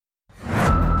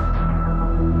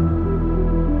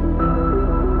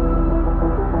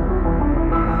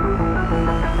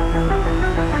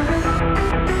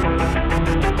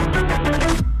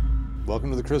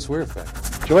Chris Weir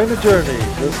Effect. Join the journey.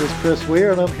 This is Chris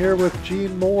Weir, and I'm here with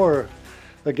Gene Moore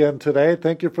again today.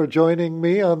 Thank you for joining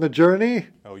me on the journey.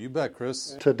 Oh, you bet,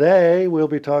 Chris. Today, we'll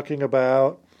be talking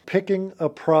about picking a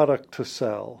product to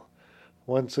sell.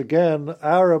 Once again,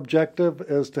 our objective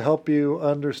is to help you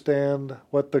understand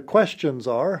what the questions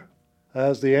are,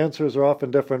 as the answers are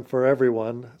often different for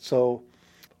everyone. So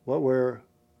what we're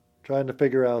trying to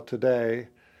figure out today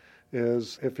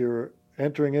is if you're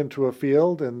entering into a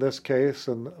field, in this case,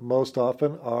 and most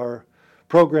often our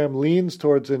program leans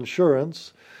towards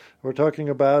insurance, we're talking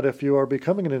about if you are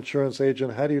becoming an insurance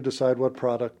agent, how do you decide what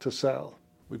product to sell?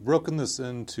 We've broken this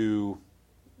into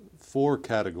 4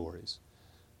 categories.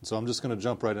 So I'm just going to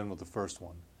jump right in with the first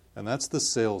one, and that's the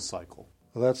sales cycle.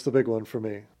 Well, that's the big one for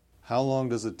me. How long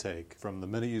does it take from the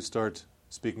minute you start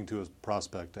speaking to a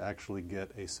prospect to actually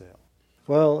get a sale?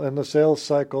 Well, in the sales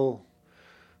cycle,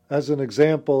 as an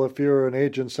example, if you're an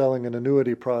agent selling an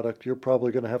annuity product, you're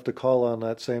probably going to have to call on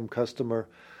that same customer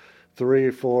 3,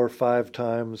 4, 5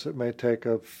 times. It may take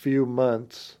a few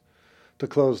months to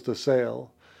close the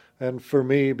sale. And for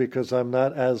me, because I'm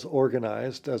not as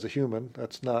organized as a human,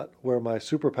 that's not where my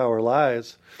superpower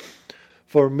lies.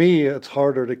 For me, it's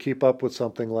harder to keep up with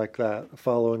something like that,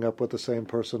 following up with the same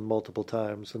person multiple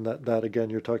times. And that again,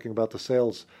 you're talking about the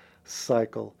sales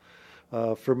cycle.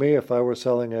 For me, if I were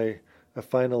selling a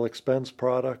final expense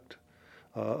product,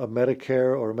 a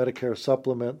Medicare or a Medicare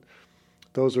supplement,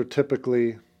 those are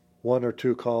typically 1 or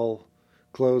 2 call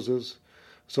closes.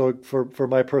 So for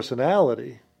my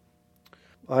personality,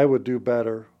 I would do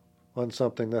better on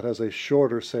something that has a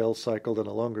shorter sales cycle than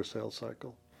a longer sales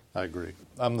cycle. I agree.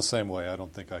 I'm the same way. I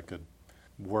don't think I could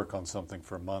work on something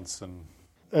for months. And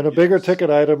a bigger ticket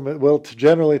item will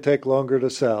generally take longer to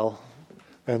sell.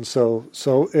 And so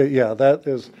that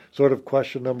is sort of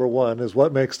question number 1, is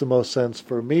what makes the most sense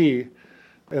for me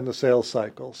in the sales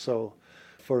cycle. So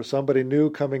for somebody new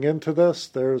coming into this,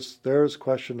 there's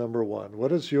question number 1. What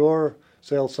does your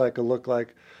sales cycle look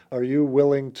like? Are you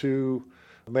willing to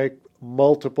make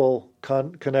multiple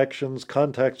connections,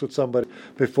 contacts with somebody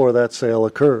before that sale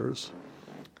occurs?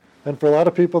 And for a lot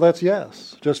of people, that's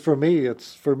yes. Just for me,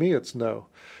 it's no.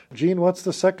 Gene, what's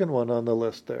the second one on the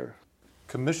list there?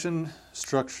 Commission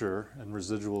structure and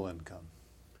residual income.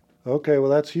 Okay, well,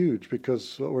 that's huge,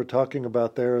 because what we're talking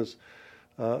about there is,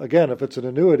 again, if it's an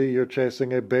annuity, you're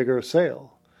chasing a bigger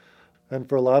sale. And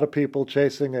for a lot of people,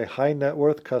 chasing a high net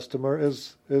worth customer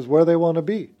is where they want to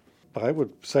be. I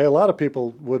would say a lot of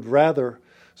people would rather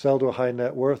sell to a high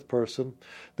net worth person.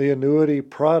 The annuity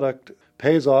product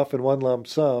pays off in one lump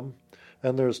sum,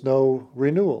 and there's no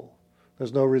renewal.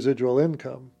 There's no residual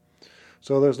income.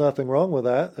 So there's nothing wrong with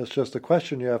that. It's just a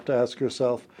question you have to ask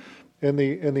yourself. In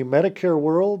the Medicare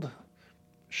world,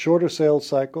 shorter sales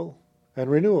cycle and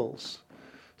renewals.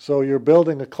 So you're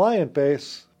building a client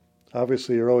base.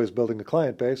 Obviously, you're always building a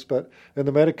client base, but in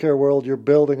the Medicare world, you're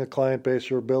building a client base,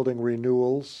 you're building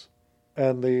renewals,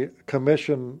 and the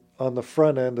commission on the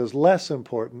front end is less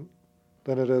important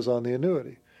than it is on the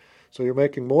annuity. So you're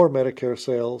making more Medicare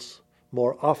sales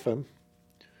more often.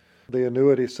 The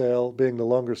annuity sale, being the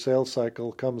longer sales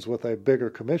cycle, comes with a bigger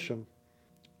commission,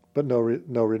 but no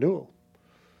renewal.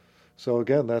 So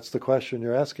again, that's the question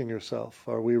you're asking yourself.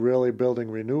 Are we really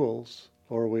building renewals,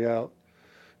 or are we out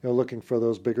looking for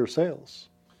those bigger sales?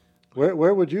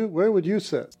 Where would you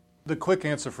sit? The quick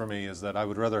answer for me is that I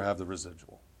would rather have the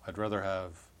residual. I'd rather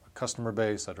have a customer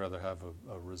base. I'd rather have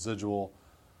a residual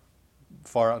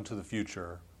far out into the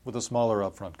future with a smaller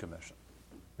upfront commission.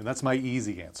 And that's my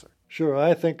easy answer. Sure.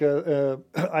 I think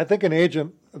an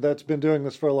agent that's been doing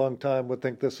this for a long time would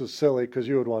think this is silly, because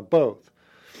you would want both.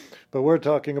 But we're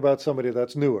talking about somebody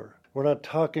that's newer. We're not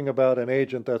talking about an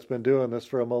agent that's been doing this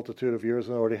for a multitude of years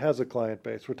and already has a client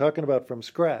base. We're talking about from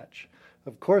scratch.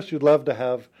 Of course, you'd love to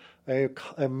have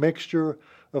a mixture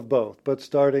of both, but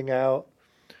starting out,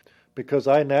 because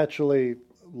I naturally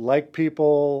like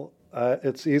people,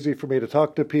 it's easy for me to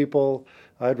talk to people.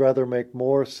 I'd rather make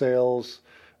more sales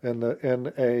in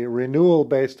a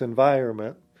renewal-based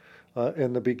environment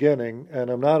in the beginning,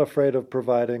 and I'm not afraid of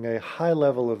providing a high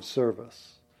level of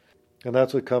service. And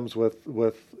that's what comes with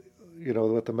the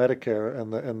Medicare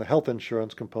and the health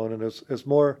insurance component is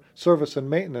more service and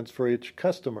maintenance for each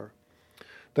customer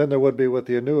than there would be with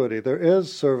the annuity. There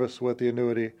is service with the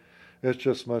annuity. It's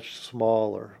just much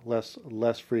smaller,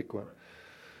 less frequent.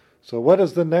 So what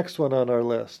is the next one on our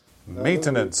list?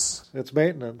 Maintenance. It's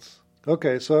maintenance.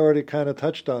 Okay, so I already kind of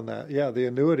touched on that. Yeah, the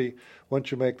annuity, once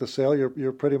you make the sale,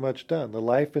 you're pretty much done. The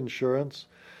life insurance,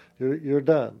 you're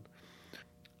done.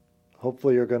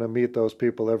 Hopefully you're going to meet those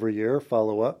people every year,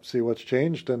 follow up, see what's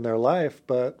changed in their life.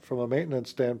 But from a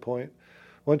maintenance standpoint,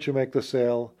 once you make the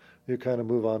sale, you kind of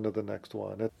move on to the next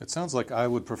one. It sounds like I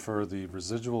would prefer the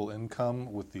residual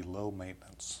income with the low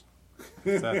maintenance.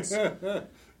 That's,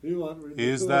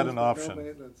 is that an option?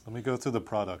 Let me go through the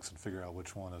products and figure out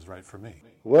which one is right for me.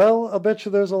 Well, I bet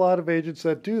you there's a lot of agents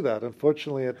that do that.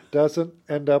 Unfortunately, it doesn't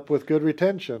end up with good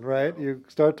retention, right? You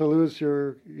start to lose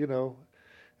your,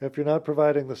 if you're not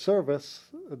providing the service,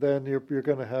 then you're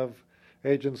going to have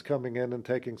agents coming in and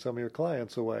taking some of your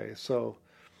clients away. So,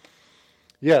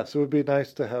 yes, it would be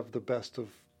nice to have the best of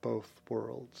both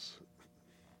worlds.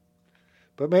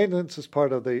 But maintenance is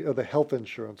part of the health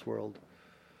insurance world.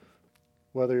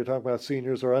 Whether you're talking about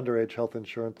seniors or underage health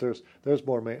insurance, there's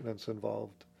more maintenance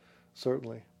involved,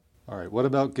 certainly. All right. What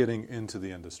about getting into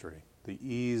the industry? The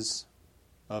ease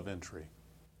of entry.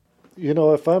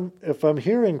 If I'm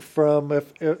hearing from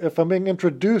if I'm being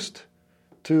introduced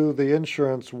to the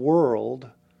insurance world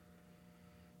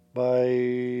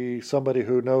by somebody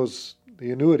who knows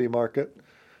the annuity market,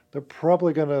 that's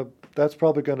probably going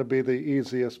to be the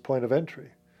easiest point of entry.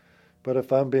 But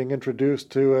if I'm being introduced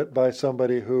to it by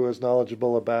somebody who is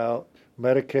knowledgeable about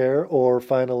Medicare or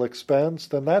final expense,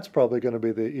 then that's probably going to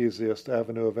be the easiest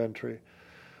avenue of entry.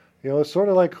 It's sort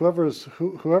of like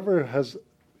whoever has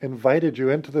invited you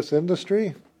into this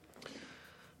industry,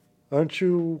 aren't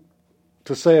you,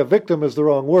 to say a victim is the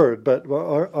wrong word, but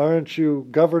aren't you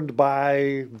governed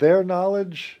by their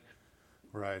knowledge?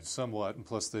 Right, somewhat, and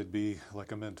plus they'd be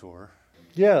like a mentor.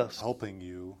 Yes. Helping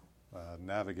you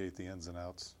navigate the ins and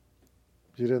outs.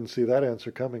 You didn't see that answer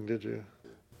coming, did you?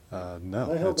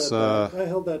 No. I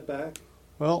held that back.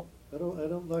 Well,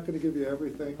 I'm not going to give you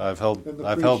everything. I've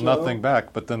held nothing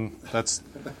back, but then that's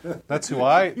who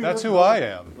I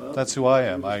am. Well, that's who I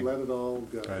am. Let it all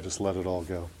go. I just let it all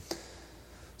go.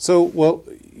 So, well,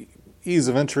 ease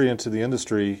of entry into the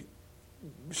industry,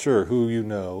 sure, who you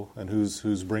know and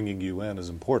who's bringing you in is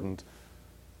important.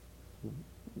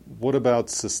 What about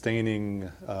sustaining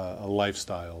a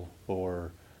lifestyle,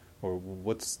 or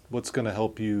what's going to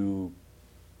help you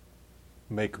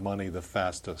make money the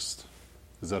fastest?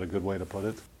 Is that a good way to put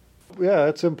it? Yeah,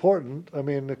 it's important. I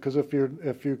mean, because if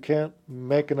you can't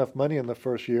make enough money in the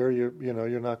first year,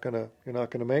 you're not gonna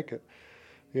make it.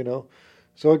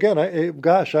 So again,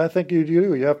 I think you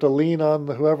do. You have to lean on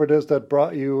whoever it is that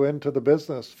brought you into the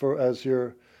business as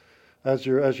your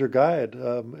guide.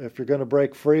 If you're going to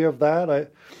break free of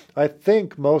that, I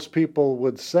think most people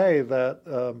would say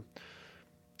that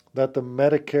that the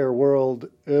Medicare world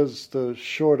is the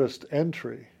shortest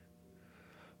entry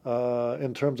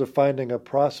in terms of finding a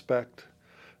prospect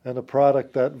and a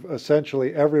product that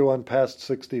essentially everyone past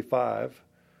 65,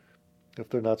 if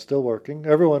they're not still working,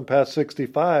 everyone past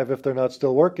 65, if they're not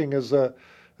still working, is a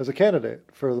candidate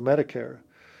for the Medicare.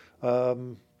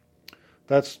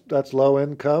 That's low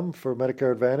income for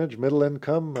Medicare Advantage, middle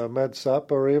income, Med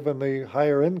Sup, or even the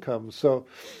higher income. So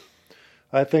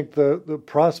I think the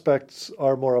prospects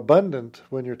are more abundant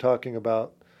when you're talking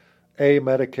about a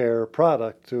Medicare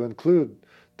product to include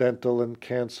dental and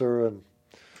cancer and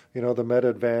the Med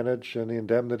Advantage and the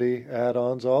indemnity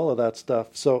add-ons, all of that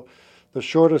stuff. So the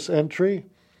shortest entry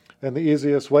and the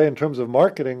easiest way in terms of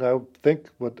marketing, I think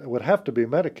would have to be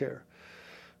Medicare.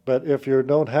 But if you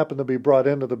don't happen to be brought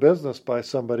into the business by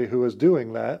somebody who is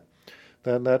doing that,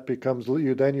 then that becomes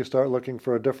then you start looking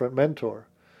for a different mentor.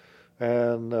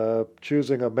 And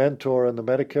choosing a mentor in the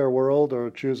Medicare world or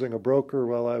choosing a broker,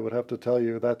 well, I would have to tell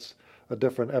you that's a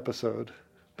different episode.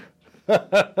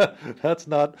 That's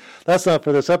not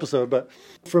for this episode. But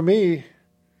for me,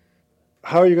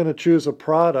 how are you going to choose a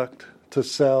product to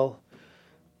sell?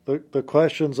 The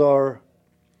questions are,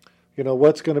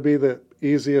 what's going to be the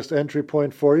easiest entry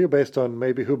point for you based on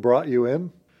maybe who brought you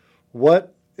in?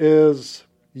 What is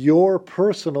your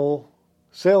personal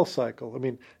sales cycle? I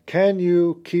mean, can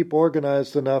you keep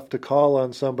organized enough to call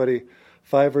on somebody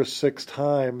 5 or 6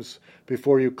 times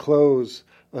before you close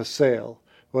a sale?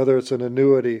 Whether it's an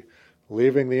annuity,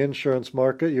 leaving the insurance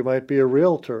market, you might be a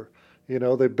realtor.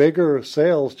 The bigger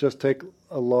sales just take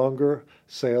a longer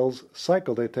sales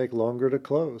cycle. They take longer to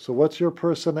close. So what's your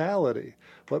personality?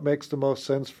 What makes the most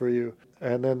sense for you?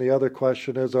 And then the other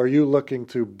question is, are you looking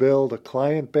to build a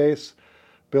client base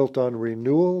built on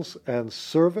renewals and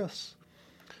service?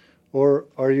 Or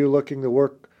are you looking to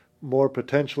work more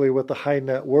potentially with the high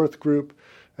net worth group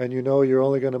and you're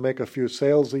only going to make a few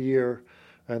sales a year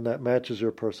and that matches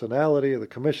your personality, the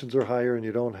commissions are higher and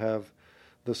you don't have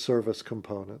the service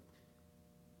component?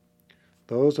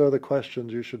 Those are the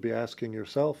questions you should be asking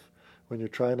yourself when you're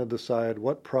trying to decide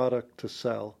what product to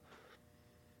sell.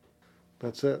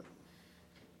 That's it.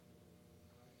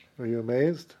 Are you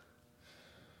amazed?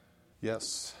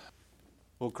 Yes.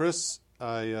 Well, Chris,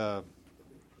 I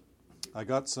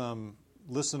got some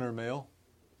listener mail,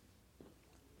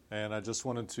 and I just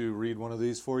wanted to read one of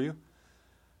these for you.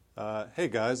 Hey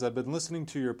guys, I've been listening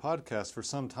to your podcast for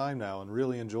some time now and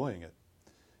really enjoying it.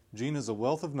 Gene is a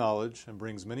wealth of knowledge and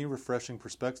brings many refreshing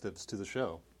perspectives to the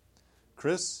show.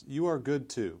 Chris, you are good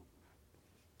too.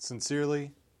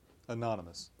 Sincerely,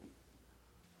 Anonymous.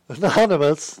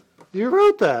 Anonymous? You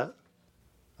wrote that?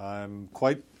 I'm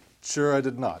quite sure I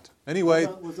did not. Anyway,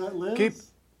 was that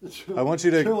Liz? I want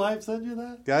you to... Your wife send you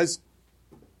that? Guys,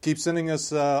 keep sending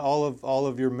us all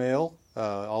of your mail,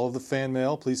 all of the fan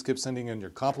mail. Please keep sending in your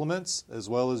compliments as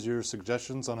well as your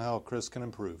suggestions on how Chris can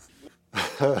improve.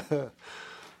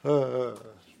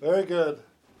 Very good.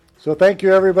 So thank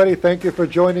you, everybody. Thank you for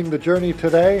joining the journey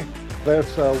today.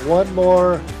 There's one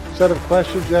more set of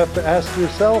questions you have to ask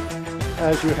yourself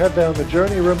as you head down the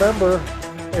journey. Remember,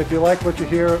 if you like what you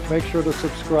hear, make sure to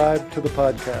subscribe to the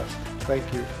podcast.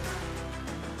 Thank you.